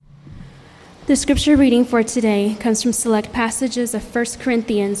The scripture reading for today comes from select passages of 1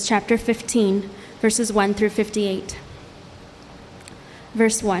 Corinthians chapter 15, verses 1 through 58.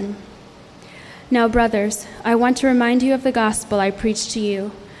 Verse 1. Now, brothers, I want to remind you of the gospel I preached to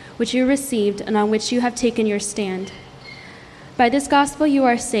you, which you received and on which you have taken your stand. By this gospel you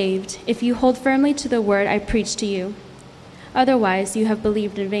are saved, if you hold firmly to the word I preached to you. Otherwise, you have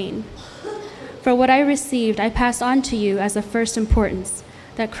believed in vain. For what I received I passed on to you as of first importance,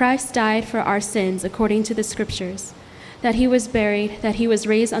 that Christ died for our sins according to the Scriptures, that he was buried, that he was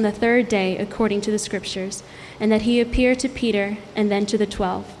raised on the third day according to the Scriptures, and that he appeared to Peter and then to the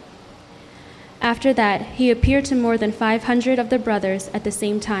 12. After that, he appeared to more than 500 of the brothers at the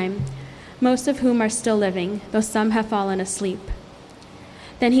same time, most of whom are still living, though some have fallen asleep.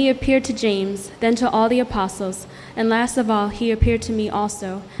 Then he appeared to James, then to all the apostles, and last of all, he appeared to me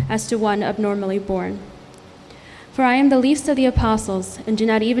also, as to one abnormally born. For I am the least of the apostles, and do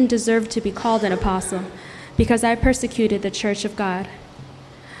not even deserve to be called an apostle, because I persecuted the church of God.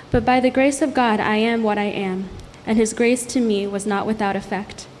 But by the grace of God I am what I am, and his grace to me was not without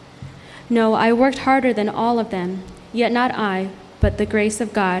effect. No, I worked harder than all of them, yet not I, but the grace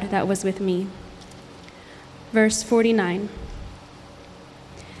of God that was with me. Verse 49.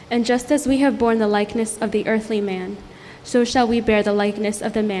 And just as we have borne the likeness of the earthly man, so shall we bear the likeness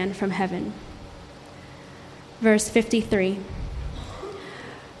of the man from heaven. Verse 53.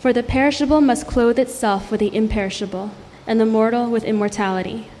 For the perishable must clothe itself with the imperishable, and the mortal with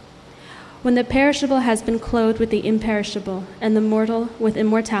immortality. When the perishable has been clothed with the imperishable, and the mortal with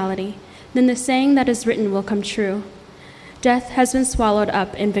immortality, then the saying that is written will come true. Death has been swallowed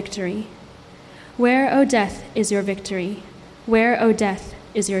up in victory. Where, O death, is your victory? Where, O death,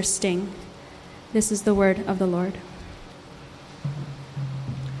 is your sting? This is the word of the Lord.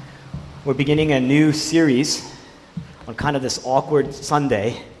 We're beginning a new series on kind of this awkward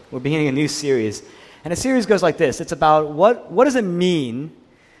Sunday. We're beginning a new series. And the series goes like this. It's about what does it mean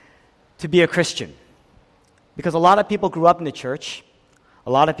to be a Christian? Because a lot of people grew up in the church. A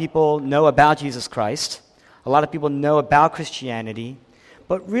lot of people know about Jesus Christ. A lot of people know about Christianity.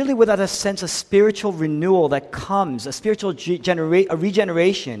 But really without a sense of spiritual renewal that comes, a spiritual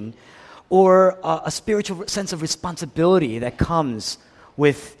regeneration, or a spiritual sense of responsibility that comes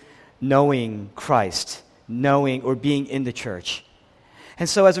with knowing Christ, knowing or being in the church. And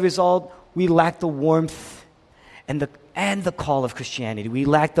so as a result, we lack the warmth and the call of Christianity. We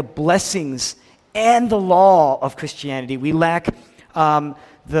lack the blessings and the law of Christianity. We lack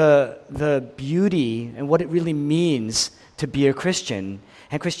the beauty and what it really means to be a Christian.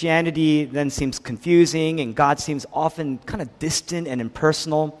 And Christianity then seems confusing, and God seems often kind of distant and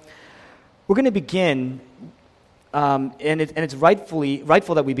impersonal. We're going to begin, and it's rightful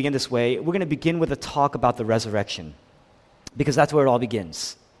that we begin this way. We're going to begin with a talk about the resurrection, because that's where it all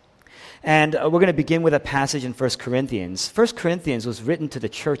begins. And we're going to begin with a passage in 1 Corinthians. 1 Corinthians was written to the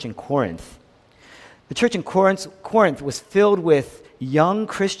church in Corinth. The church in Corinth was filled with young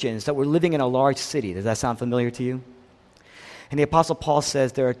Christians that were living in a large city. Does that sound familiar to you? And the Apostle Paul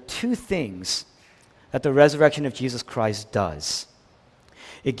says there are two things that the resurrection of Jesus Christ does.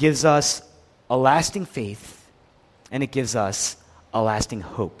 It gives us a lasting faith, and it gives us a lasting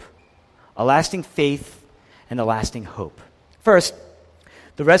hope. A lasting faith and a lasting hope. First,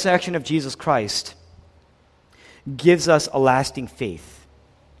 the resurrection of Jesus Christ gives us a lasting faith.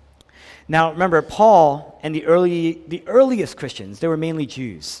 Now, remember, Paul and the earliest Christians, they were mainly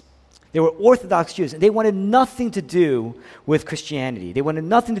Jews. They were Orthodox Jews, and they wanted nothing to do with Christianity. They wanted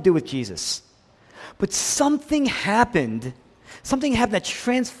nothing to do with Jesus. But something happened that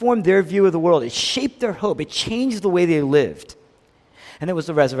transformed their view of the world. It shaped their hope. It changed the way they lived. And it was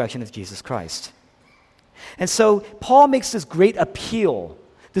the resurrection of Jesus Christ. And so Paul makes this great appeal,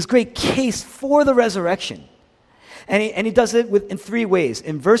 this great case for the resurrection. And he does it in three ways.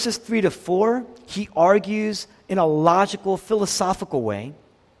 In verses 3 to 4, he argues in a logical, philosophical way.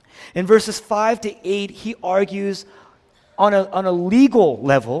 In verses 5 to 8, he argues on a legal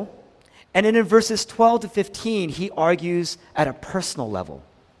level. And then in verses 12 to 15, he argues at a personal level.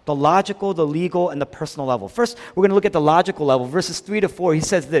 The logical, the legal, and the personal level. First, we're going to look at the logical level. Verses 3 to 4, he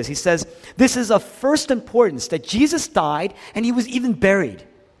says this. He says, this is of first importance that Jesus died and he was even buried.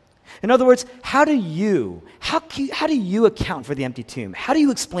 In other words, how do you account for the empty tomb? How do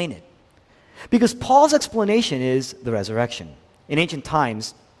you explain it? Because Paul's explanation is the resurrection. In ancient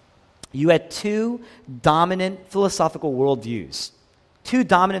times, you had two dominant philosophical worldviews.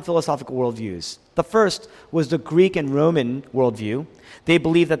 The first was the Greek and Roman worldview. They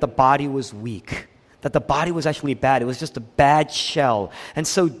believed that the body was weak, that the body was actually bad. It was just a bad shell. And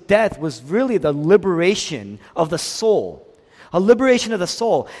so death was really the liberation of the soul. a liberation of the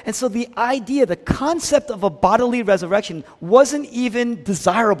soul. And so the idea, the concept of a bodily resurrection wasn't even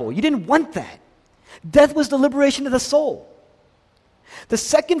desirable. You didn't want that. Death was the liberation of the soul. The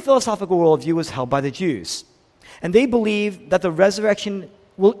second philosophical worldview was held by the Jews. And they believed that the resurrection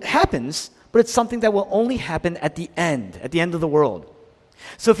happens, but it's something that will only happen at the end of the world.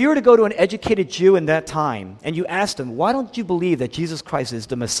 So if you were to go to an educated Jew in that time and you asked them, why don't you believe that Jesus Christ is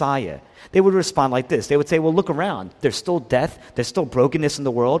the Messiah? They would respond like this. They would say, well, look around. There's still death. There's still brokenness in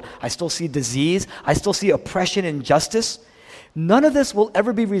the world. I still see disease. I still see oppression and injustice. None of this will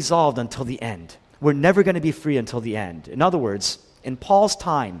ever be resolved until the end. We're never going to be free until the end. In other words, in Paul's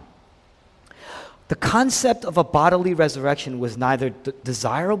time, the concept of a bodily resurrection was neither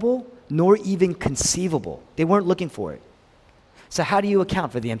desirable nor even conceivable. They weren't looking for it. So how do you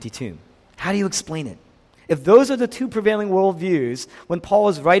account for the empty tomb? How do you explain it? If those are the two prevailing worldviews, when Paul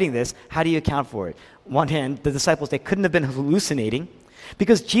was writing this, how do you account for it? On one hand, the disciples, they couldn't have been hallucinating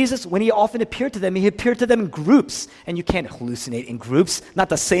because Jesus, when he often appeared to them, he appeared to them in groups. And you can't hallucinate in groups, not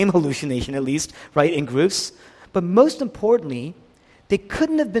the same hallucination at least, right, in groups. But most importantly, they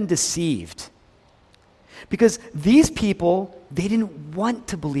couldn't have been deceived because these people, they didn't want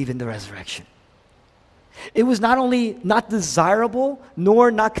to believe in the resurrection. It was not only not desirable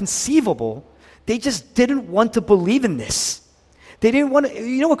nor not conceivable, they just didn't want to believe in this. They didn't want to,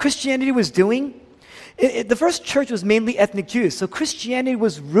 you know what Christianity was doing? The first church was mainly ethnic Jews, so Christianity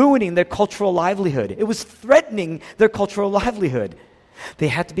was ruining their cultural livelihood. It was threatening their cultural livelihood. They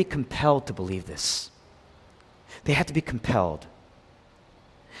had to be compelled to believe this. They had to be compelled.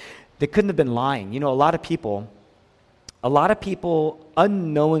 They couldn't have been lying. You know, a lot of people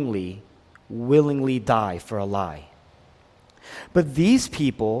unknowingly willingly die for a lie. But these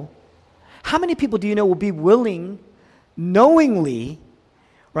people, how many people do you know will be willing knowingly,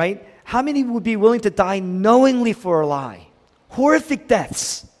 right? How many would be willing to die knowingly for a lie? Horrific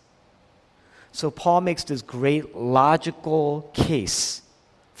deaths. So Paul makes this great logical case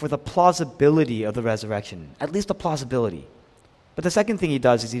for the plausibility of the resurrection, at least the plausibility. But the second thing he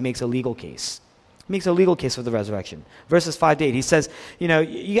does is he makes a legal case. He makes a legal case for the resurrection. Verses 5 to 8, he says, you know,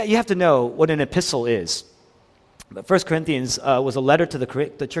 you have to know what an epistle is. 1 Corinthians was a letter to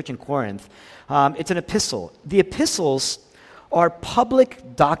the church in Corinth. It's an epistle. The epistles are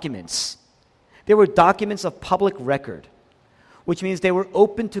public documents. They were documents of public record, which means they were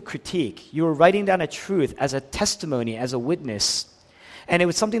open to critique. You were writing down a truth as a testimony, as a witness. And it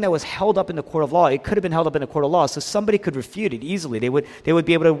was something that was held up in the court of law. It could have been held up in the court of law, so somebody could refute it easily. They would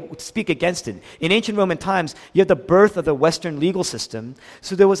be able to speak against it. In ancient Roman times, you had the birth of the Western legal system,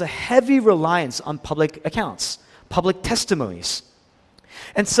 so there was a heavy reliance on public accounts, public testimonies.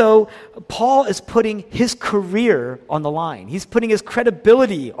 And so Paul is putting his career on the line. He's putting his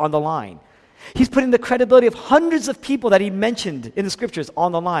credibility on the line. He's putting the credibility of hundreds of people that he mentioned in the scriptures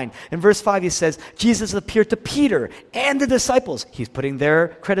on the line. In verse 5, he says, Jesus appeared to Peter and the disciples. He's putting their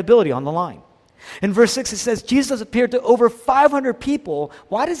credibility on the line. In verse 6, it says, Jesus appeared to over 500 people.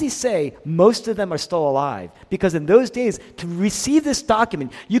 Why does he say most of them are still alive? Because in those days, to receive this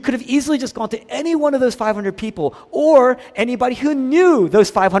document, you could have easily just gone to any one of those 500 people or anybody who knew those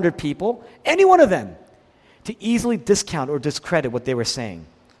 500 people, any one of them, to easily discount or discredit what they were saying.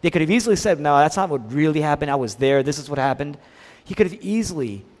 They could have easily said, no, that's not what really happened. I was there. This is what happened. He could have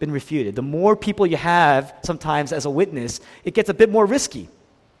easily been refuted. The more people you have sometimes as a witness, it gets a bit more risky.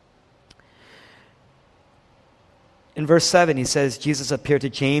 In verse 7, he says, Jesus appeared to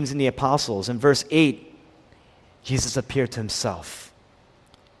James and the apostles. In verse 8, Jesus appeared to himself.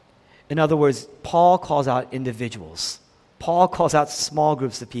 In other words, Paul calls out individuals. Paul calls out small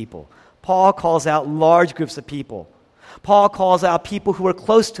groups of people. Paul calls out large groups of people. Paul calls out people who were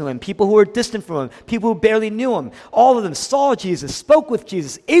close to him, people who were distant from him, people who barely knew him. All of them saw Jesus, spoke with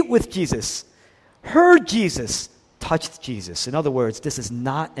Jesus, ate with Jesus, heard Jesus, touched Jesus. In other words, this is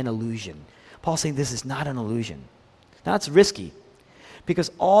not an illusion. Paul's saying this is not an illusion. Now, it's risky because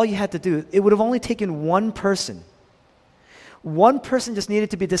all you had to do, it would have only taken one person. One person just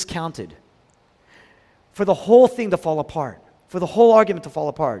needed to be discounted for the whole thing to fall apart, for the whole argument to fall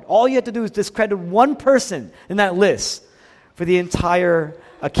apart. All you had to do is discredit one person in that list for the entire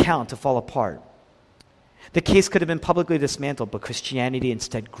account to fall apart. The case could have been publicly dismantled, but Christianity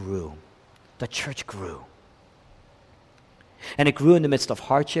instead grew. The church grew. And it grew in the midst of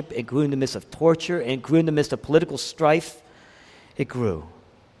hardship, it grew in the midst of torture, and it grew in the midst of political strife. It grew.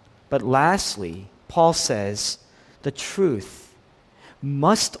 But lastly, Paul says, the truth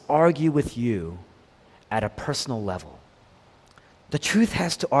must argue with you at a personal level. The truth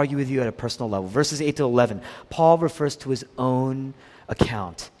has to argue with you at a personal level. Verses 8 to 11, Paul refers to his own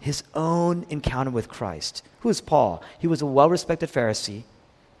account, his own encounter with Christ. Who is Paul? He was a well-respected Pharisee,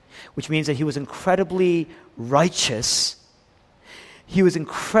 which means that he was incredibly righteous. He was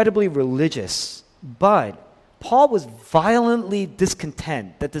incredibly religious, but Paul was violently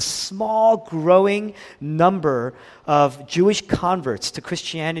discontent that the small, growing number of Jewish converts to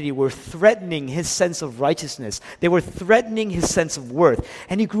Christianity were threatening his sense of righteousness. They were threatening his sense of worth.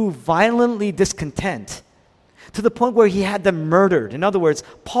 And he grew violently discontent to the point where he had them murdered. In other words,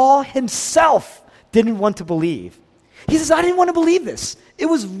 Paul himself didn't want to believe. He says, I didn't want to believe this. It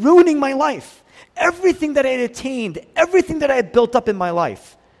was ruining my life. Everything that I had attained, everything that I had built up in my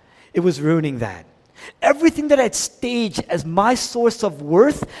life, it was ruining that. Everything that I had staged as my source of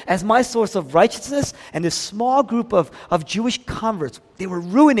worth, as my source of righteousness, and this small group of Jewish converts, they were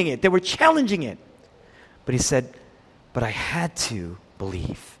ruining it. They were challenging it. But he said, but I had to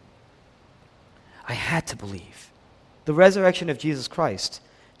believe. I had to believe. The resurrection of Jesus Christ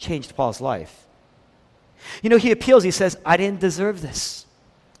changed Paul's life. You know, he appeals. He says, I didn't deserve this.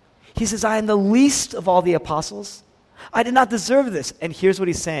 He says, I am the least of all the apostles. I did not deserve this. And here's what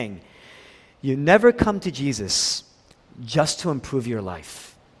he's saying. You never come to Jesus just to improve your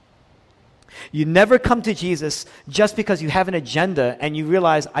life. You never come to Jesus just because you have an agenda and you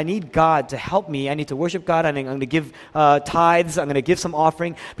realize, I need God to help me. I need to worship God. I'm going to give tithes. I'm going to give some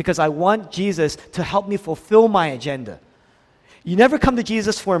offering because I want Jesus to help me fulfill my agenda. You never come to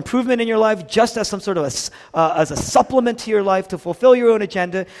Jesus for improvement in your life just as some sort of as a supplement to your life to fulfill your own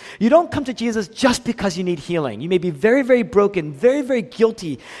agenda. You don't come to Jesus just because you need healing. You may be very, very broken, very, very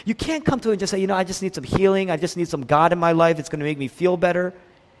guilty. You can't come to him and just say, I just need some healing. I just need some God in my life. It's going to make me feel better.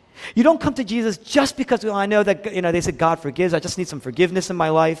 You don't come to Jesus just because I know that they said God forgives. I just need some forgiveness in my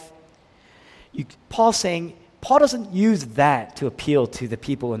life. Paul doesn't use that to appeal to the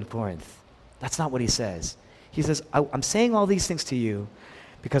people in Corinth. That's not what he says. He says, I'm saying all these things to you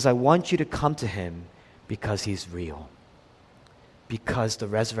because I want you to come to him because he's real. Because the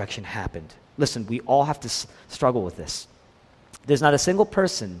resurrection happened. Listen, we all have to struggle with this. There's not a single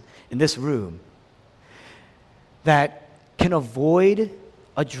person in this room that can avoid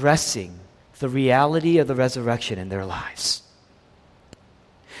addressing the reality of the resurrection in their lives.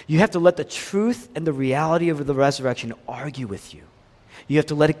 You have to let the truth and the reality of the resurrection argue with you. You have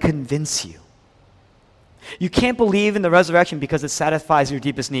to let it convince you. You can't believe in the resurrection because it satisfies your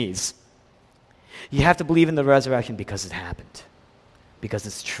deepest needs. You have to believe in the resurrection because it happened, because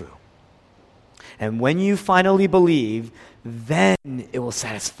it's true. And when you finally believe, then it will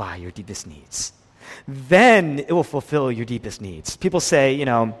satisfy your deepest needs. Then it will fulfill your deepest needs. People say,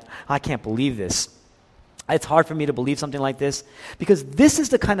 I can't believe this. It's hard for me to believe something like this because this is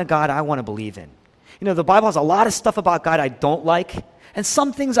the kind of God I want to believe in. The Bible has a lot of stuff about God I don't like. And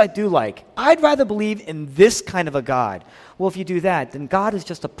some things I do like. I'd rather believe in this kind of a God. Well, if you do that, then God is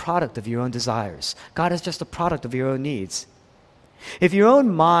just a product of your own desires. God is just a product of your own needs. If your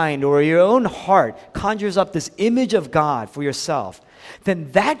own mind or your own heart conjures up this image of God for yourself, then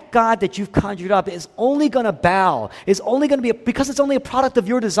that God that you've conjured up is only going to bow, is only going to be, because it's only a product of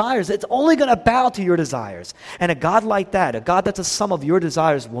your desires, it's only going to bow to your desires. And a God like that, a God that's a sum of your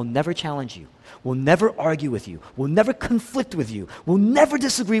desires, will never challenge you. Will never argue with you, will never conflict with you, will never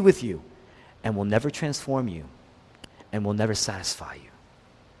disagree with you, and will never transform you, and will never satisfy you.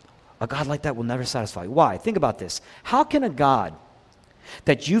 A God like that will never satisfy you. Why? Think about this. How can a God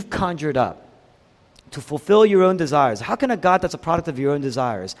that you've conjured up to fulfill your own desires, how can a God that's a product of your own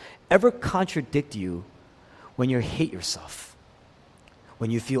desires ever contradict you when you hate yourself,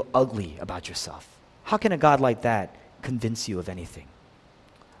 when you feel ugly about yourself? How can a God like that convince you of anything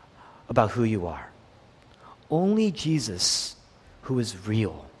about who you are? Only Jesus, who is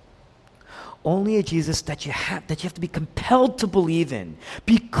real. Only a Jesus that you have to be compelled to believe in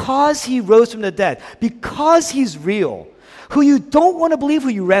because he rose from the dead, because he's real, who you don't want to believe, who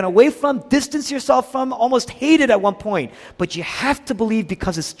you ran away from, distanced yourself from, almost hated at one point, but you have to believe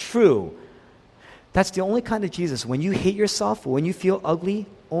because it's true. That's the only kind of Jesus. When you hate yourself, or when you feel ugly,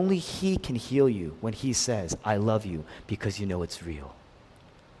 only he can heal you when he says, I love you, because you know it's real.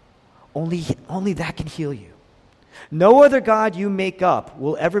 Only that can heal you. No other God you make up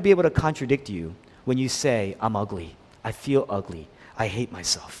will ever be able to contradict you when you say, I'm ugly, I feel ugly, I hate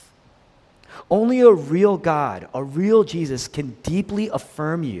myself. Only a real God, a real Jesus can deeply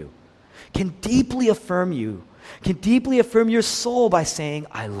affirm you, can deeply affirm your soul by saying,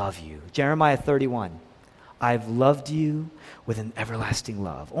 I love you. Jeremiah 31, I've loved you with an everlasting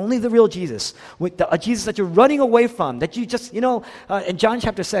love. Only the real Jesus, a Jesus that you're running away from, that you just, in John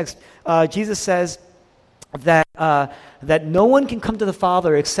chapter 6, Jesus says, that no one can come to the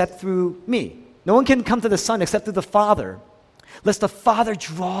Father except through me. No one can come to the Son except through the Father, lest the Father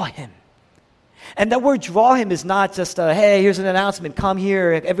draw him. And that word draw him is not just, hey, here's an announcement, come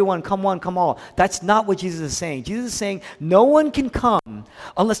here, everyone, come one, come all. That's not what Jesus is saying. Jesus is saying no one can come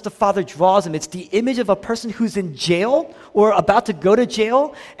unless the Father draws him. It's the image of a person who's in jail or about to go to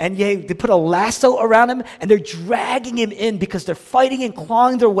jail, and they put a lasso around him, and they're dragging him in because they're fighting and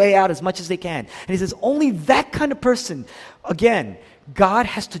clawing their way out as much as they can. And he says only that kind of person, again, God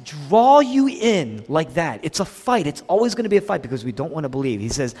has to draw you in like that. It's a fight. It's always going to be a fight because we don't want to believe. He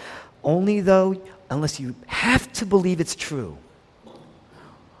says, only though, unless you have to believe it's true,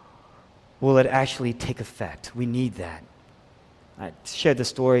 will it actually take effect. We need that. I shared this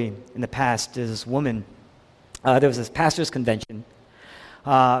story in the past. There's this woman, there was this pastor's convention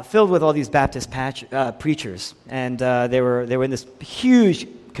filled with all these Baptist preachers, and they were in this huge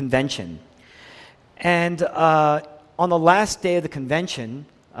convention. And on the last day of the convention,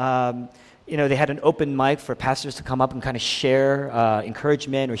 they had an open mic for pastors to come up and kind of share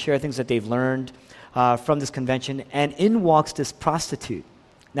encouragement or share things that they've learned from this convention. And in walks this prostitute.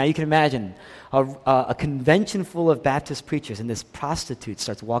 Now you can imagine a convention full of Baptist preachers, and this prostitute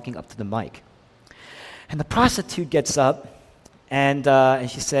starts walking up to the mic. And the prostitute gets up, and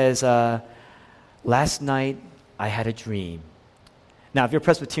she says, last night I had a dream. Now, if you're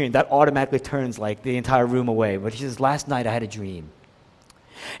Presbyterian, that automatically turns like the entire room away. But she says, last night I had a dream.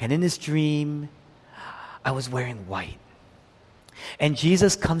 And in this dream, I was wearing white. And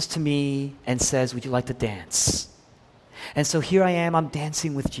Jesus comes to me and says, would you like to dance? And so here I am, I'm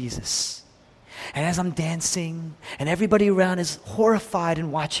dancing with Jesus. And as I'm dancing, and everybody around is horrified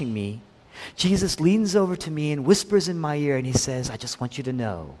and watching me, Jesus leans over to me and whispers in my ear, and he says, I just want you to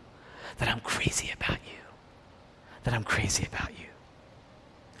know that I'm crazy about you. That I'm crazy about you.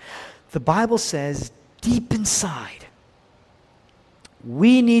 The Bible says, deep inside,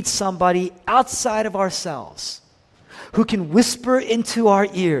 we need somebody outside of ourselves who can whisper into our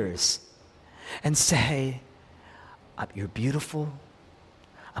ears and say, you're beautiful,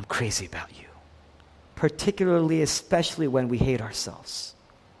 I'm crazy about you. Particularly, especially when we hate ourselves.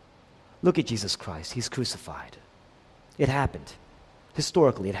 Look at Jesus Christ, he's crucified. It happened.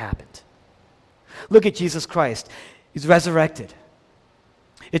 Historically, it happened. Look at Jesus Christ, he's resurrected.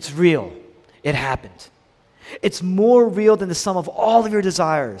 It's real. It happened. It's more real than the sum of all of your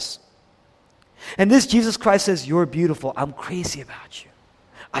desires. And this Jesus Christ says, you're beautiful. I'm crazy about you.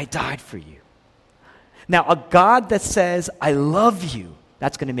 I died for you. Now, a God that says, I love you,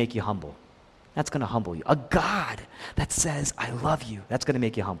 that's going to make you humble. That's going to humble you. A God that says, I love you, that's going to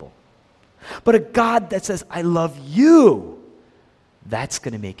make you humble. But a God that says, I love you, that's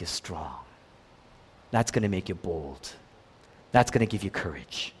going to make you strong. That's going to make you bold. That's going to give you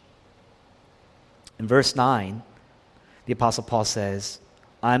courage. In verse 9, the Apostle Paul says,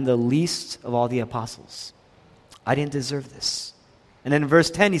 I'm the least of all the apostles. I didn't deserve this. And then in verse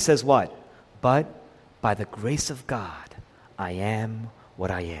 10, he says what? But by the grace of God, I am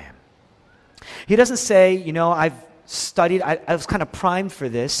what I am. He doesn't say, I've studied, I was kind of primed for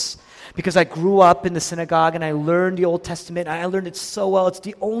this because I grew up in the synagogue and I learned the Old Testament. And I learned it so well. It's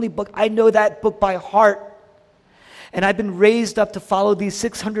the only book. I know that book by heart. And I've been raised up to follow these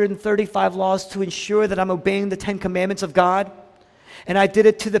 635 laws to ensure that I'm obeying the 10 commandments of God. And I did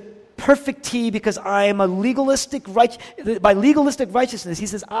it to the perfect T because I am by legalistic righteousness. He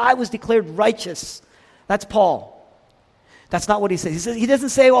says, I was declared righteous. That's Paul. That's not what he says. He doesn't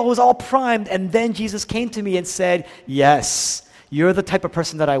say, well, I was all primed, and then Jesus came to me and said, yes, you're the type of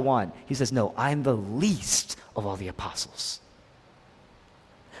person that I want. He says, no, I'm the least of all the apostles.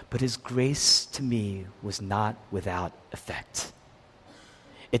 But his grace to me was not without effect.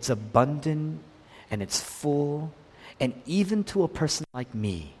 It's abundant and it's full, and even to a person like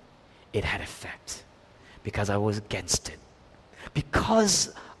me, it had effect because I was against it.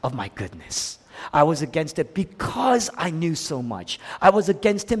 Because of my goodness. I was against it because I knew so much. I was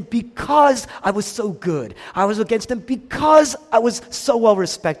against him because I was so good. I was against him because I was so well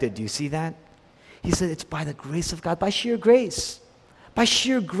respected. Do you see that? He said it's by the grace of God, by sheer grace. By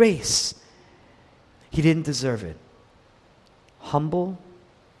sheer grace. He didn't deserve it. Humble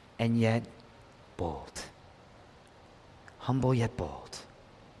and yet bold. Humble yet bold.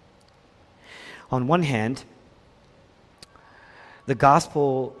 On one hand, the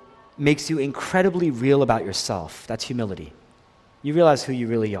gospel makes you incredibly real about yourself. That's humility. You realize who you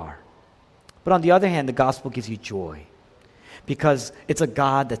really are. But on the other hand, the gospel gives you joy because it's a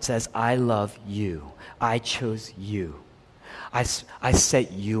God that says, I love you. I chose you. I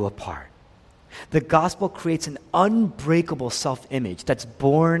set you apart. The gospel creates an unbreakable self-image that's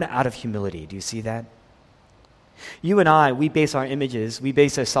born out of humility. Do you see that? You and I, we base our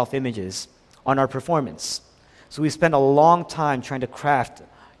self-images on our performance. So we spend a long time trying to craft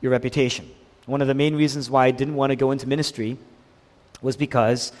your reputation. One of the main reasons why I didn't want to go into ministry was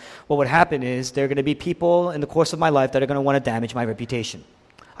because what would happen is there are going to be people in the course of my life that are going to want to damage my reputation.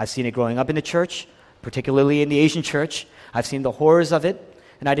 I've seen it growing up in the church, particularly in the Asian church. I've seen the horrors of it,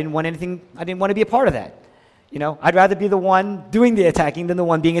 and I didn't want to be a part of that. I'd rather be the one doing the attacking than the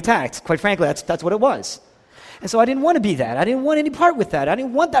one being attacked. Quite frankly, that's what it was. And so I didn't want to be that. I didn't want any part with that. I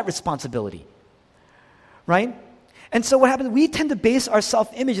didn't want that responsibility. Right? And so what happens, we tend to base our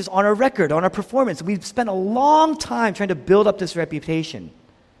self-images on our record, on our performance. We've spent a long time trying to build up this reputation.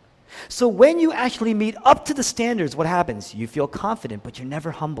 So when you actually meet up to the standards, what happens? You feel confident, but you're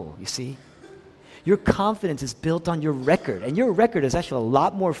never humble, you see? Your confidence is built on your record, and your record is actually a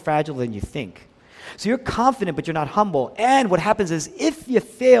lot more fragile than you think. So you're confident, but you're not humble. And what happens is if you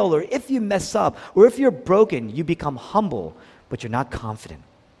fail, or if you mess up, or if you're broken, you become humble, but you're not confident.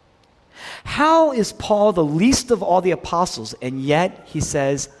 How is Paul the least of all the apostles, and yet he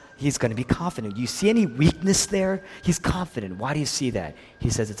says he's going to be confident? Do you see any weakness there? He's confident. Why do you see that? He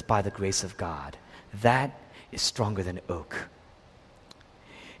says it's by the grace of God. That is stronger than oak.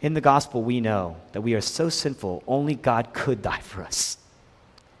 In the gospel, we know that we are so sinful, only God could die for us.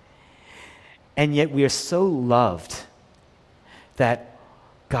 And yet we are so loved that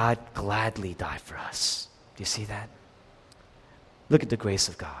God gladly died for us. Do you see that? Look at the grace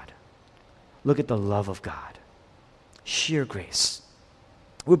of God. Look at the love of God. Sheer grace.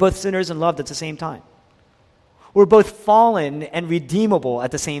 We're both sinners and loved at the same time. We're both fallen and redeemable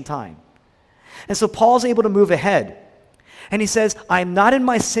at the same time. And so Paul's able to move ahead. And he says, I'm not in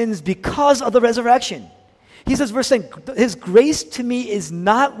my sins because of the resurrection. He says, verse 10, his grace to me is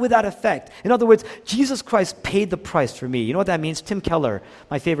not without effect. In other words, Jesus Christ paid the price for me. You know what that means? Tim Keller,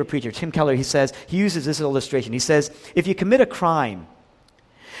 my favorite preacher, Tim Keller, he uses this illustration. He says, if you commit a crime,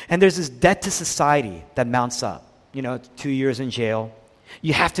 and there's this debt to society that mounts up, 2 years in jail,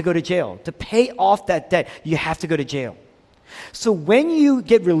 you have to go to jail. To pay off that debt, you have to go to jail. So when you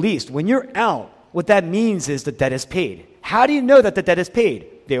get released, when you're out, what that means is the debt is paid. How do you know that the debt is paid?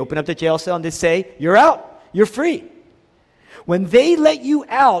 They open up the jail cell and they say, you're out, you're free. When they let you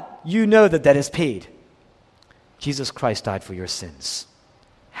out, you know that debt is paid. Jesus Christ died for your sins.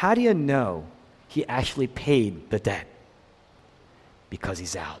 How do you know he actually paid the debt? Because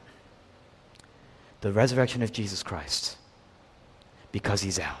he's out. The resurrection of Jesus Christ. Because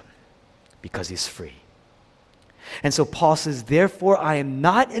he's out. Because he's free. And so Paul says, therefore I am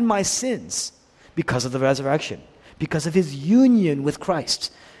not in my sins because of the resurrection. Because of his union with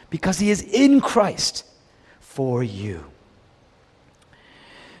Christ. Because he is in Christ for you.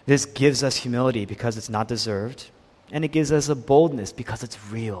 This gives us humility because it's not deserved. And it gives us a boldness because it's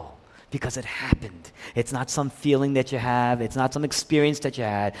real. Because it happened. It's not some feeling that you have. It's not some experience that you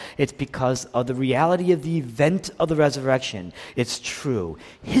had. It's because of the reality of the event of the resurrection. It's true.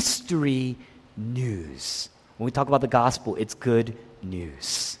 History news. When we talk about the gospel, it's good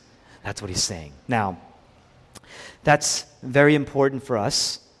news. That's what he's saying. Now, that's very important for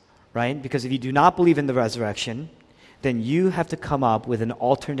us, right? Because if you do not believe in the resurrection, then you have to come up with an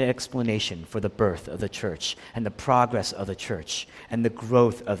alternate explanation for the birth of the church and the progress of the church and the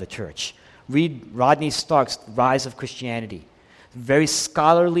growth of the church. Read Rodney Stark's Rise of Christianity. Very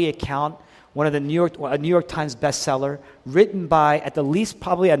scholarly account, one of the New York Times bestseller, written by at the least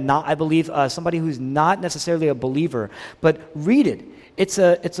probably somebody who's not necessarily a believer, but read it. It's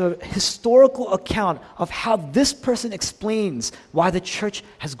a historical account of how this person explains why the church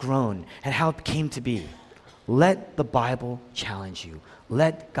has grown and how it came to be. Let the Bible challenge you.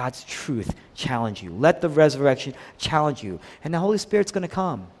 Let God's truth challenge you. Let the resurrection challenge you. And the Holy Spirit's going to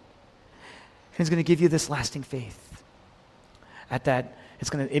come. And He's going to give you this lasting faith.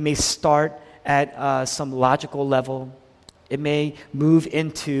 It may start at some logical level. It may move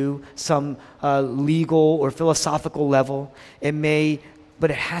into some legal or philosophical level. But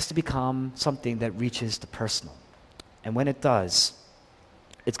it has to become something that reaches the personal. And when it does,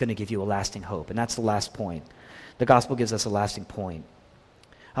 it's going to give you a lasting hope. And that's the last point. The gospel gives us a lasting point.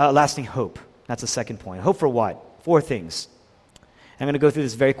 Lasting hope. That's the second point. Hope for what? 4 things. I'm going to go through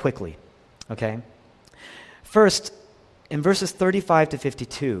this very quickly. Okay? First, in verses 35 to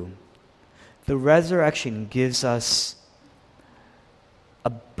 52, the resurrection gives us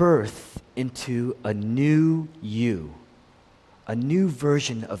a birth into a new you. A new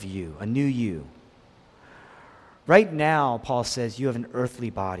version of you. A new you. Right now, Paul says, you have an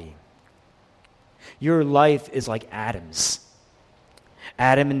earthly body. Your life is like Adam's.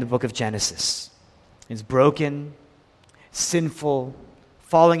 Adam in the book of Genesis. It's broken, sinful,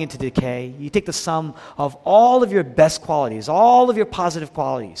 falling into decay. You take the sum of all of your best qualities, all of your positive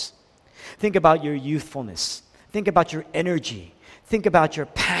qualities. Think about your youthfulness. Think about your energy. Think about your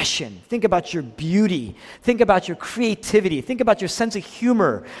passion. Think about your beauty. Think about your creativity. Think about your sense of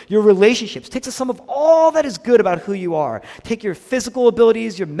humor, your relationships. Take the sum of all that is good about who you are. Take your physical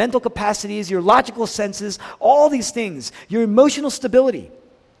abilities, your mental capacities, your logical senses, all these things, your emotional stability.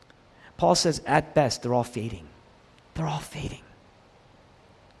 Paul says, at best, they're all fading. They're all fading.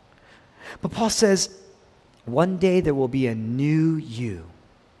 But Paul says, one day there will be a new you.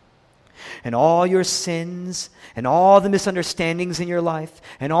 And all your sins and all the misunderstandings in your life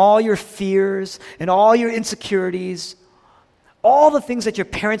and all your fears and all your insecurities, all the things that your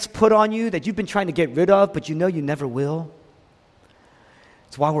parents put on you that you've been trying to get rid of, but you know you never will.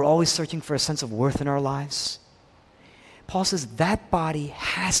 It's why we're always searching for a sense of worth in our lives. Paul says that body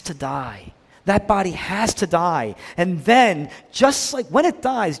has to die. That body has to die. And then, just like when it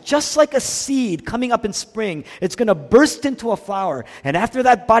dies, just like a seed coming up in spring, it's going to burst into a flower. And after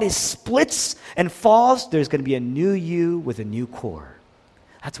that body splits and falls, there's going to be a new you with a new core.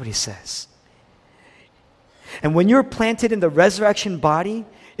 That's what he says. And when you're planted in the resurrection body,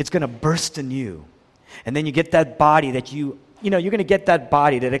 it's going to burst anew. And then you get that body that you're going to get that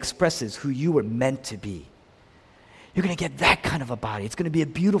body that expresses who you were meant to be. You're going to get that kind of a body. It's going to be a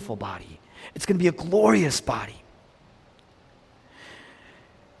beautiful body. It's going to be a glorious body.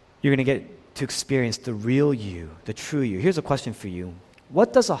 You're going to get to experience the real you, the true you. Here's a question for you.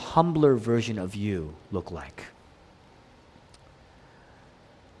 What does a humbler version of you look like?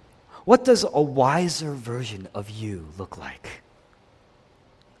 What does a wiser version of you look like?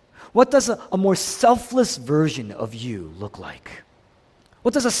 What does a more selfless version of you look like?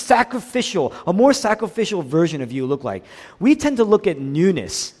 What does a more sacrificial version of you look like? We tend to look at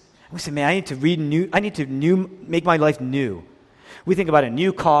newness. We say, man, I need to make my life new. We think about a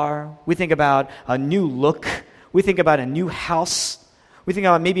new car. We think about a new look. We think about a new house. We think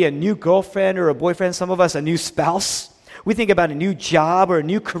about maybe a new girlfriend or a boyfriend. Some of us, a new spouse. We think about a new job or a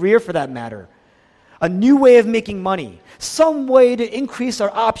new career for that matter. A new way of making money. Some way to increase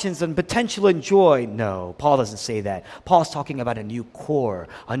our options and potential and joy. No, Paul doesn't say that. Paul's talking about a new core,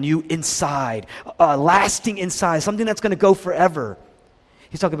 a new inside, a lasting inside, something that's going to go forever.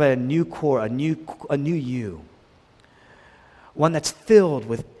 He's talking about a new core, a new you. One that's filled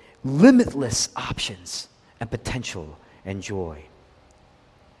with limitless options and potential and joy.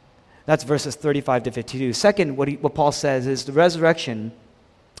 That's verses 35 to 52. Second, what Paul says is the resurrection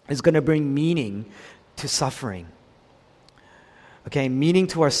is going to bring meaning to suffering. Okay, meaning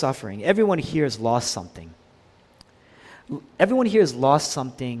to our suffering. Everyone here has lost something. Everyone here has lost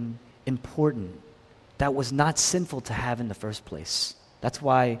something important that was not sinful to have in the first place. That's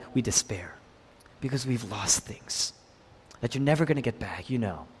why we despair, because we've lost things that you're never going to get back,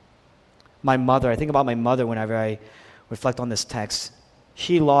 My mother, I think about my mother whenever I reflect on this text.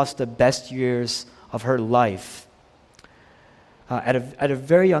 She lost the best years of her life. At a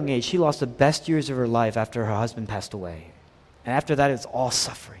very young age, she lost the best years of her life after her husband passed away. And after that, it's all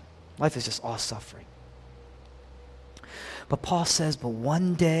suffering. Life is just all suffering. But Paul says, but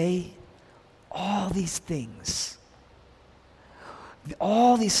one day, all these things,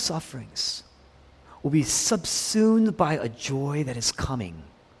 all these sufferings will be subsumed by a joy that is coming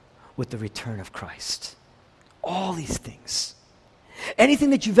with the return of Christ. All these things.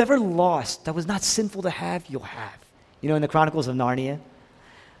 Anything that you've ever lost that was not sinful to have, you'll have. In the Chronicles of Narnia,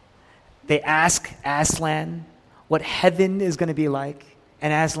 they ask Aslan what heaven is going to be like.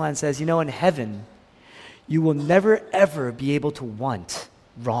 And Aslan says, in heaven, you will never, ever be able to want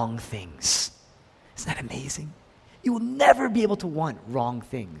wrong things. Isn't that amazing? You will never be able to want wrong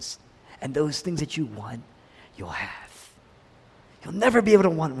things. And those things that you want, you'll have. You'll never be able to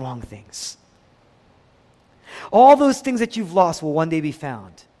want wrong things. All those things that you've lost will one day be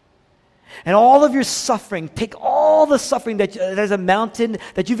found. And all of your suffering, take all the suffering that is a mountain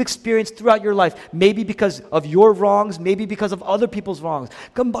that you've experienced throughout your life, maybe because of your wrongs, maybe because of other people's wrongs.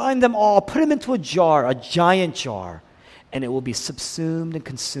 Combine them all, put them into a jar, a giant jar, and it will be subsumed and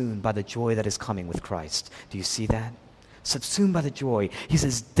consumed by the joy that is coming with Christ. Do you see that? Subsumed by the joy. He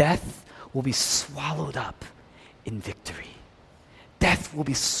says death will be swallowed up in victory. Death will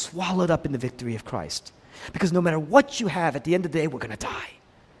be swallowed up in the victory of Christ. Because no matter what you have, at the end of the day, we're going to die.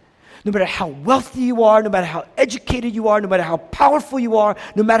 No matter how wealthy you are, no matter how educated you are, no matter how powerful you are,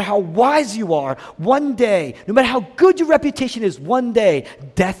 no matter how wise you are, one day, no matter how good your reputation is, one day,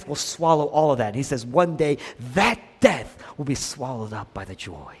 death will swallow all of that. And he says one day, that death will be swallowed up by the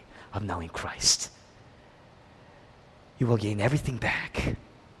joy of knowing Christ. You will gain everything back,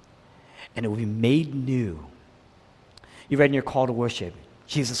 and it will be made new. You read in your call to worship,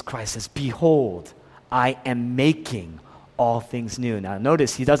 Jesus Christ says, behold, I am making all things new. Now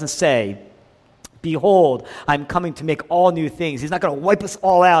notice, he doesn't say, behold, I'm coming to make all new things. He's not going to wipe us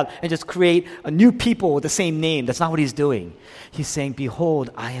all out and just create a new people with the same name. That's not what he's doing. He's saying,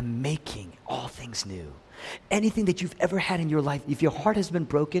 behold, I am making all things new. Anything that you've ever had in your life, if your heart has been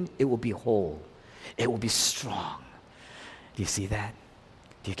broken, it will be whole. It will be strong. Do you see that?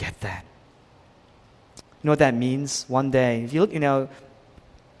 Do you get that? You know what that means? One day, if you look,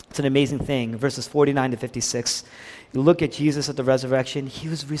 it's an amazing thing. Verses 49 to 56, you look at Jesus at the resurrection, he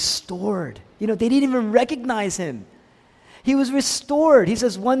was restored. They didn't even recognize him. He was restored. He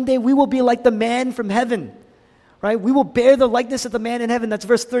says, one day we will be like the man from heaven, right? We will bear the likeness of the man in heaven. That's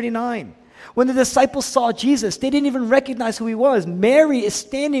verse 39. When the disciples saw Jesus, they didn't even recognize who he was. Mary is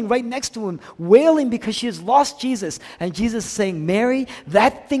standing right next to him, wailing because she has lost Jesus. And Jesus is saying, Mary,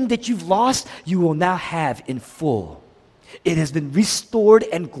 that thing that you've lost, you will now have in full. It has been restored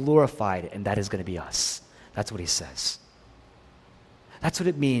and glorified, and that is going to be us. That's what he says. That's what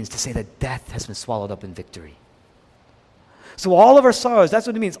it means to say that death has been swallowed up in victory. So all of our sorrows, that's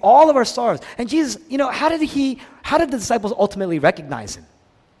what it means, all of our sorrows. And Jesus, how did the disciples ultimately recognize him?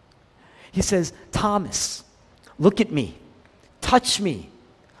 He says, Thomas, look at me, touch me,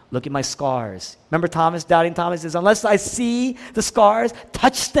 look at my scars. Remember Thomas, doubting Thomas says, unless I see the scars,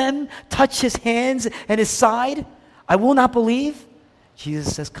 touch them, touch his hands and his side, I will not believe.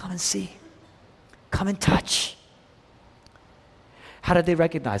 Jesus says, come and see, come and touch. How did they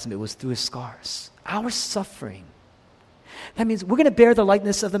recognize him? It was through his scars. Our suffering. That means we're going to bear the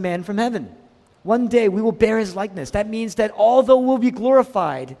likeness of the man from heaven. One day we will bear his likeness. That means that although we'll be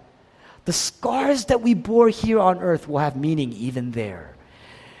glorified, the scars that we bore here on earth will have meaning even there.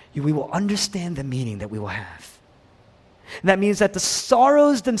 We will understand the meaning that we will have. And that means that the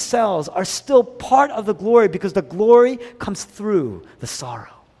sorrows themselves are still part of the glory because the glory comes through the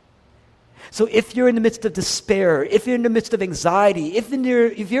sorrow. So if you're in the midst of despair, if you're in the midst of anxiety, if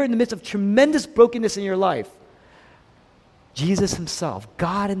you're in the midst of tremendous brokenness in your life, Jesus himself,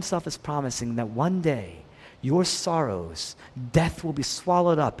 God himself is promising that one day your sorrows, death will be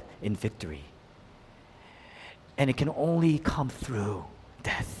swallowed up in victory. And it can only come through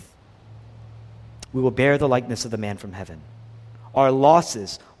death. We will bear the likeness of the man from heaven. Our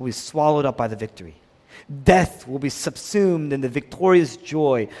losses will be swallowed up by the victory. Death will be subsumed in the victorious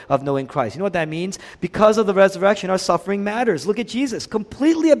joy of knowing Christ. You know what that means? Because of the resurrection, our suffering matters. Look at Jesus,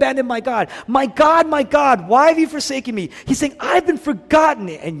 completely abandoned by God. My God, why have you forsaken me? He's saying, I've been forgotten.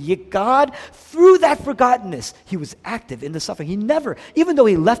 And yet God, through that forgottenness, he was active in the suffering. He never, even though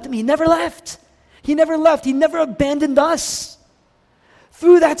he left him, he never left. He never left. He never abandoned us.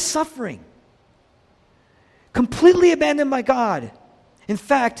 Through that suffering, completely abandoned by God. In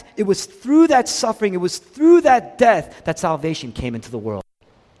fact, it was through that suffering, it was through that death that salvation came into the world.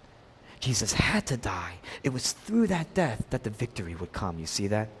 Jesus had to die. It was through that death that the victory would come. You see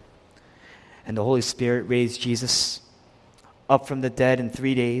that? And the Holy Spirit raised Jesus up from the dead in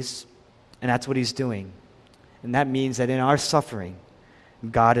 3 days, and that's what he's doing. And that means that in our suffering,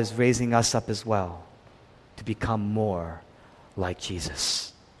 God is raising us up as well to become more like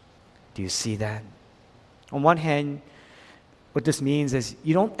Jesus. Do you see that? On one hand, what this means is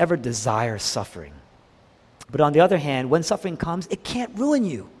you don't ever desire suffering. But on the other hand, when suffering comes, it can't ruin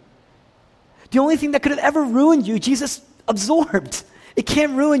you. The only thing that could have ever ruined you, Jesus absorbed. It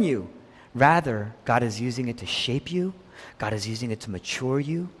can't ruin you. Rather, God is using it to shape you. God is using it to mature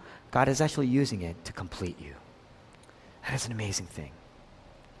you. God is actually using it to complete you. That is an amazing thing.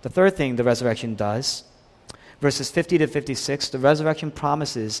 The third thing the resurrection does, verses 50 to 56, the resurrection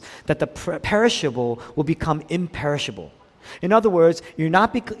promises that the perishable will become imperishable. In other words, you're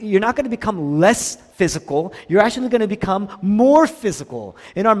not going to become less physical. You're actually going to become more physical.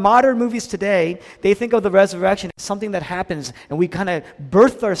 In our modern movies today, they think of the resurrection as something that happens and we kind of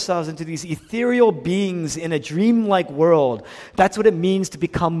birth ourselves into these ethereal beings in a dreamlike world. That's what it means to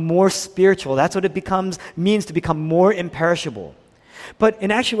become more spiritual. That's what it means to become more imperishable. But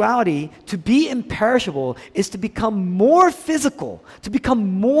in actuality, to be imperishable is to become more physical, to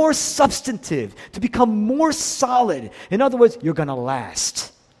become more substantive, to become more solid. In other words, you're going to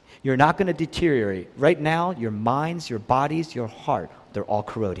last. You're not going to deteriorate. Right now, your minds, your bodies, your heart, they're all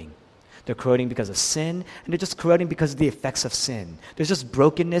corroding. They're corroding because of sin, and they're just corroding because of the effects of sin. There's just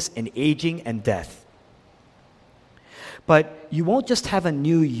brokenness and aging and death. But you won't just have a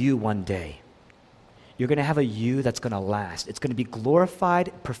new you one day. You're going to have a you that's going to last. It's going to be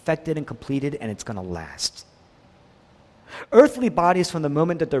glorified, perfected, and completed, and it's going to last. Earthly bodies, from the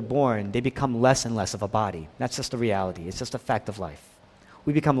moment that they're born, they become less and less of a body. That's just a reality. It's just a fact of life.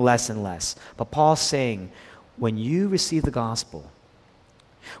 We become less and less. But Paul's saying, when you receive the gospel,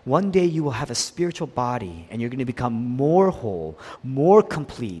 One day you will have a spiritual body and you're going to become more whole, more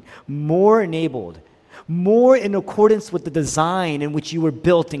complete, more enabled, more in accordance with the design in which you were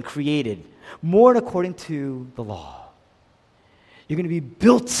built and created, more in accordance to the law. You're going to be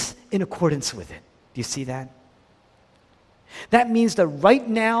built in accordance with it. Do you see that? That means that right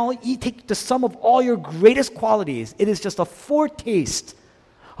now, you take the sum of all your greatest qualities. It is just a foretaste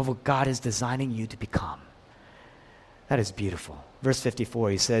of what God is designing you to become. That is beautiful. Verse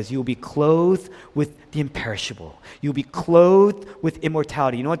 54, he says, you'll be clothed with the imperishable. You'll be clothed with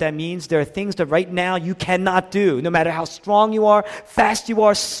immortality. You know what that means? There are things that right now you cannot do, no matter how strong you are, fast you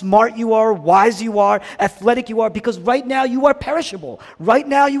are, smart you are, wise you are, athletic you are, because right now you are perishable. Right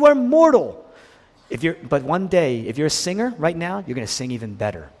now you are mortal. But one day, if you're a singer right now, you're going to sing even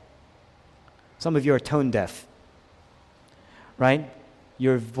better. Some of you are tone deaf, right?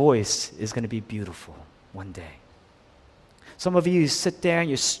 Your voice is going to be beautiful one day. Some of you sit there and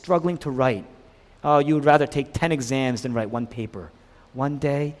you're struggling to write. Oh, you would rather take 10 exams than write one paper. One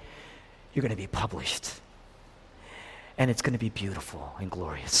day, you're going to be published. And it's going to be beautiful and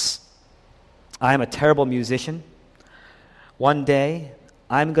glorious. I am a terrible musician. One day,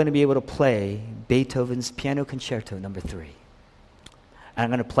 I'm going to be able to play Beethoven's Piano Concerto No. 3. And I'm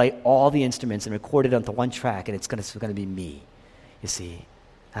going to play all the instruments and record it onto one track, and it's going to be me. You see,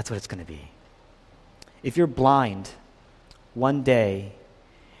 that's what it's going to be. If you're blind, one day,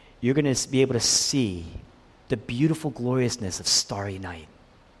 you're going to be able to see the beautiful gloriousness of starry night.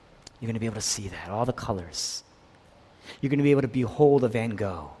 You're going to be able to see that, all the colors. You're going to be able to behold a Van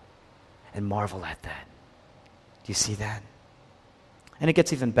Gogh and marvel at that. Do you see that? And it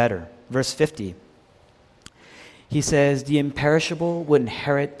gets even better. Verse 50, he says, the imperishable will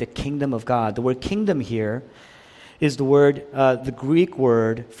inherit the kingdom of God. The word kingdom here is the Greek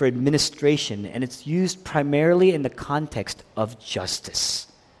word for administration, and it's used primarily in the context of justice.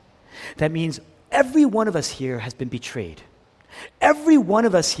 That means every one of us here has been betrayed. Every one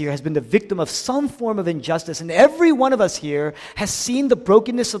of us here has been the victim of some form of injustice, and every one of us here has seen the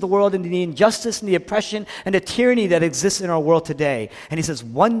brokenness of the world and the injustice and the oppression and the tyranny that exists in our world today. And he says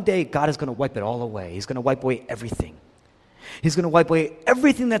one day God is going to wipe it all away. He's going to wipe away everything. He's going to wipe away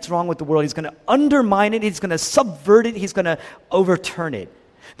everything that's wrong with the world. He's going to undermine it. He's going to subvert it. He's going to overturn it.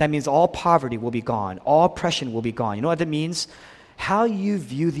 That means all poverty will be gone. All oppression will be gone. You know what that means? How you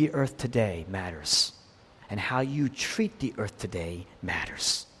view the earth today matters. And how you treat the earth today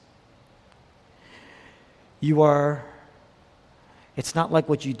matters. It's not like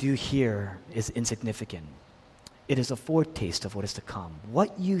what you do here is insignificant. It is a foretaste of what is to come.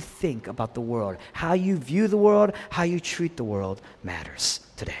 What you think about the world, how you view the world, how you treat the world matters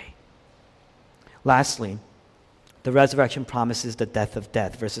today. Lastly, the resurrection promises the death of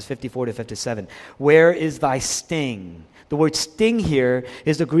death. Verses 54 to 57. Where is thy sting? The word sting here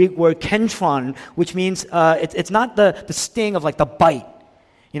is the Greek word kentron, which means it's not the sting of like the bite.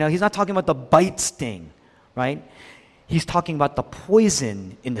 You know, he's not talking about the bite sting, right? He's talking about the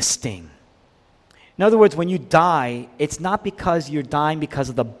poison in the sting. In other words, when you die, it's not because you're dying because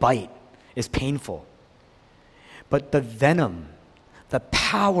of the bite is painful, but the venom, the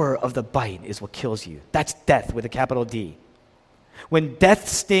power of the bite is what kills you. That's death with a capital D. When death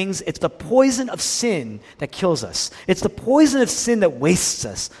stings, it's the poison of sin that kills us. It's the poison of sin that wastes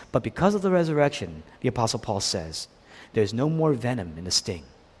us. But because of the resurrection, the Apostle Paul says, there's no more venom in the sting.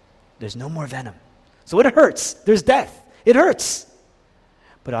 There's no more venom. So it hurts. There's death. It hurts.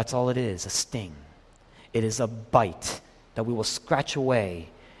 But that's all it is, a sting. It is a bite that we will scratch away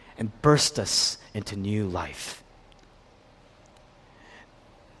and burst us into new life.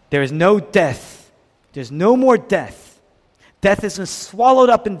 There is no death. There's no more death. Death has been swallowed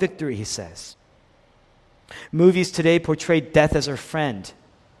up in victory, he says. Movies today portray death as our friend.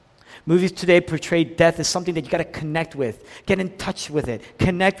 Movies today portray death as something that you got to connect with, get in touch with it,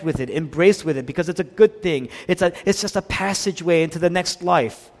 connect with it, embrace with it, because it's a good thing. It's just a passageway into the next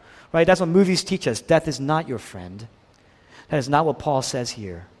life. Right? That's what movies teach us. Death is not your friend. That is not what Paul says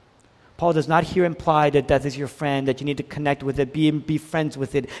here. Paul does not here imply that death is your friend, that you need to connect with it, be friends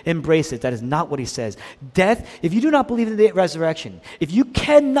with it, embrace it. That is not what he says. Death, if you do not believe in the resurrection, if you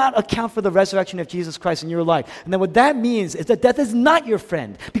cannot account for the resurrection of Jesus Christ in your life, and then what that means is that death is not your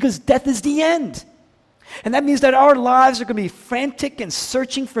friend, because death is the end. And that means that our lives are going to be frantic and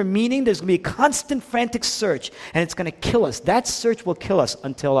searching for meaning. There's going to be a constant frantic search, and it's going to kill us. That search will kill us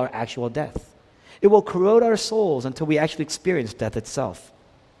until our actual death. It will corrode our souls until we actually experience death itself.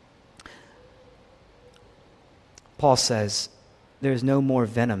 Paul says, there is no more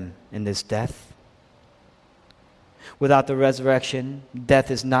venom in this death. Without the resurrection, death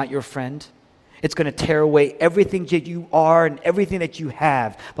is not your friend. It's going to tear away everything that you are and everything that you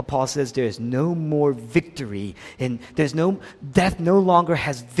have. But Paul says there is no more victory, and death no longer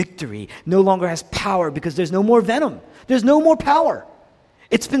has victory, no longer has power, because there's no more venom. There's no more power.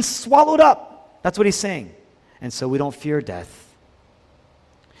 It's been swallowed up. That's what he's saying. And so we don't fear death.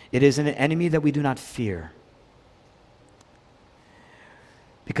 It is an enemy that we do not fear,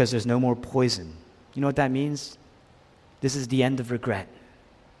 because there's no more poison. You know what that means? This is the end of regret.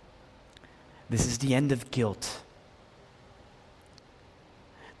 This is the end of guilt.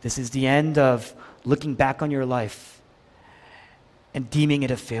 This is the end of looking back on your life and deeming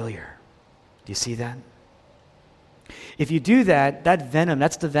it a failure. Do you see that? If you do that, that venom,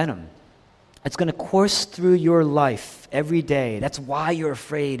 that's the venom. It's going to course through your life every day. That's why you're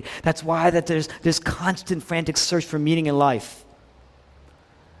afraid. That's why there's constant frantic search for meaning in life.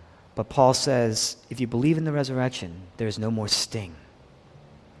 But Paul says, if you believe in the resurrection, there is no more sting.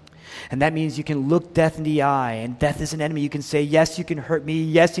 And that means you can look death in the eye, and death is an enemy. You can say, yes, you can hurt me.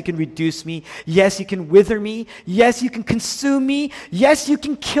 Yes, you can reduce me. Yes, you can wither me. Yes, you can consume me. Yes, you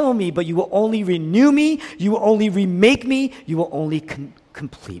can kill me, but you will only renew me. You will only remake me. You will only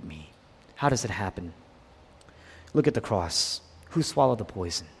complete me. How does it happen? Look at the cross. Who swallowed the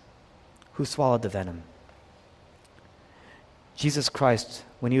poison? Who swallowed the venom? Jesus Christ,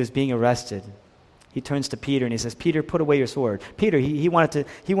 when he was being arrested, he turns to Peter and he says, Peter, put away your sword. Peter, he wanted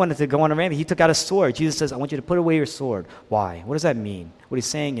to go on a rampage. He took out a sword. Jesus says, I want you to put away your sword. Why? What does that mean? What he's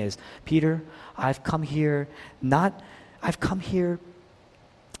saying is, Peter, I've come here to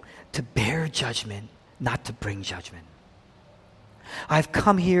bear judgment, not to bring judgment. I've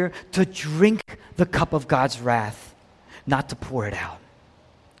come here to drink the cup of God's wrath, not to pour it out.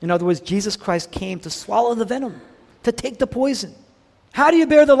 In other words, Jesus Christ came to swallow the venom, to take the poison. How do you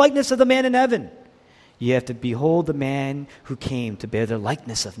bear the likeness of the man in heaven? You have to behold the man who came to bear the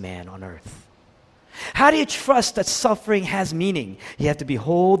likeness of man on earth. How do you trust that suffering has meaning? You have to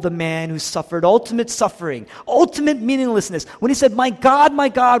behold the man who suffered ultimate suffering, ultimate meaninglessness. When he said, my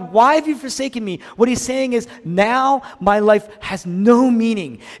God, why have you forsaken me? What he's saying is, now my life has no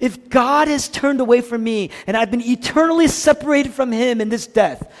meaning. If God has turned away from me and I've been eternally separated from him in this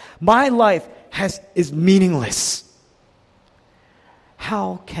death, my life is meaningless.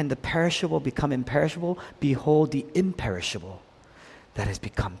 How can the perishable become imperishable? Behold the imperishable that has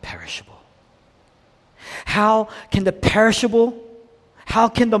become perishable. How can the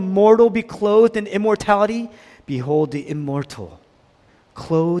mortal be clothed in immortality? Behold the immortal,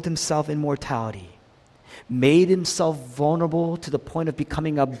 clothed himself in mortality, made himself vulnerable to the point of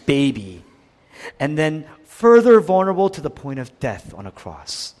becoming a baby, and then further vulnerable to the point of death on a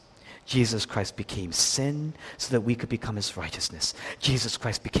cross. Jesus Christ became sin so that we could become his righteousness. Jesus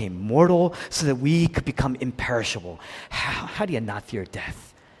Christ became mortal so that we could become imperishable. How do you not fear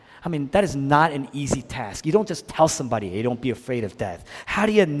death? I mean, that is not an easy task. You don't just tell somebody, hey, don't be afraid of death. How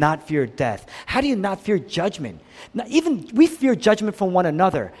do you not fear death? How do you not fear judgment? Now, even we fear judgment from one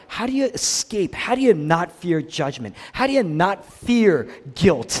another. How do you escape? How do you not fear judgment? How do you not fear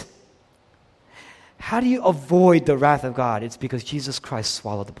guilt? How do you avoid the wrath of God? It's because Jesus Christ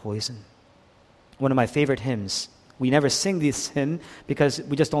swallowed the poison. One of my favorite hymns. We never sing this hymn because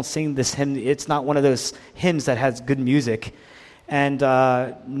we just don't sing this hymn. It's not one of those hymns that has good music. And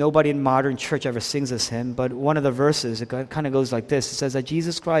nobody in modern church ever sings this hymn. But one of the verses, it kind of goes like this. It says that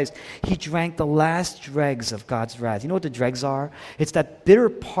Jesus Christ, he drank the last dregs of God's wrath. You know what the dregs are? It's that bitter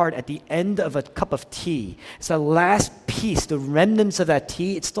part at the end of a cup of tea. It's the last piece, the remnants of that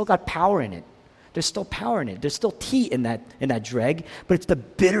tea. It's still got power in it. There's still power in it. There's still tea in that dreg, but it's the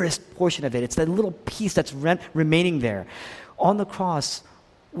bitterest portion of it. It's that little piece that's remaining there. On the cross,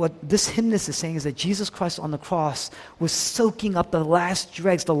 what this hymnist is saying is that Jesus Christ on the cross was soaking up the last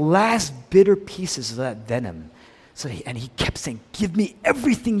dregs, the last bitter pieces of that venom. And he kept saying, give me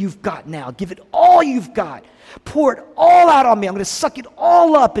everything you've got now. Give it all you've got. Pour it all out on me. I'm going to suck it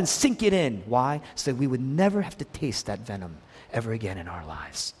all up and sink it in. Why? So that we would never have to taste that venom ever again in our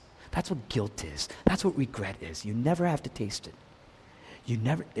lives. That's what guilt is. That's what regret is. You never have to taste it.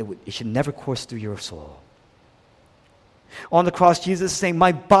 It should never course through your soul. On the cross, Jesus is saying,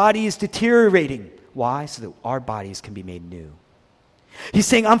 my body is deteriorating. Why? So that our bodies can be made new. He's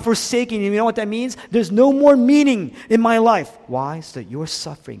saying, I'm forsaking you. You know what that means? There's no more meaning in my life. Why? So that your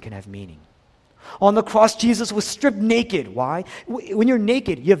suffering can have meaning. On the cross, Jesus was stripped naked. Why? When you're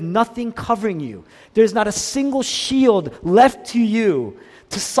naked, you have nothing covering you. There's not a single shield left to you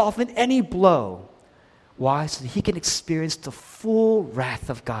to soften any blow. Why? So that he can experience the full wrath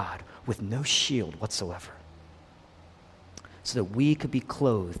of God with no shield whatsoever. So that we could be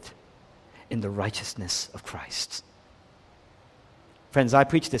clothed in the righteousness of Christ. Friends, I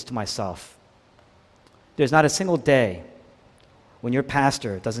preach this to myself. There's not a single day when your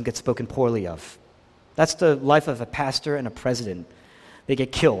pastor doesn't get spoken poorly of. That's the life of a pastor and a president. They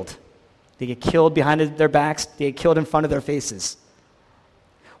get killed. They get killed behind their backs. They get killed in front of their faces.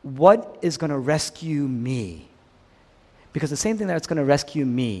 What is going to rescue me? Because the same thing that's going to rescue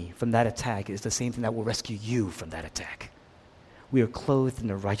me from that attack is the same thing that will rescue you from that attack. We are clothed in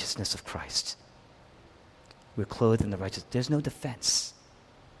the righteousness of Christ. We're clothed in the righteousness. There's no defense.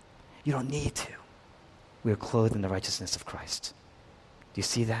 You don't need to. We are clothed in the righteousness of Christ. Do you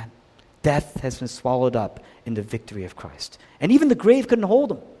see that? Death has been swallowed up in the victory of Christ. And even the grave couldn't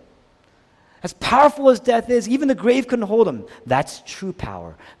hold him. As powerful as death is, even the grave couldn't hold him. That's true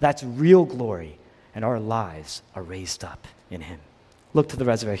power. That's real glory. And our lives are raised up in him. Look to the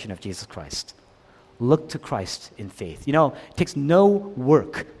resurrection of Jesus Christ. Look to Christ in faith. You know, it takes no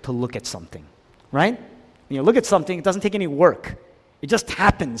work to look at something, right? When you look at something, it doesn't take any work. It just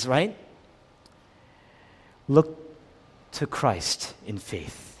happens, right? Look to Christ in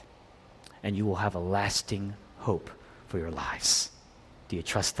faith, and you will have a lasting hope for your lives. Do you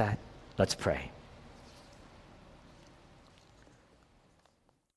trust that? Let's pray.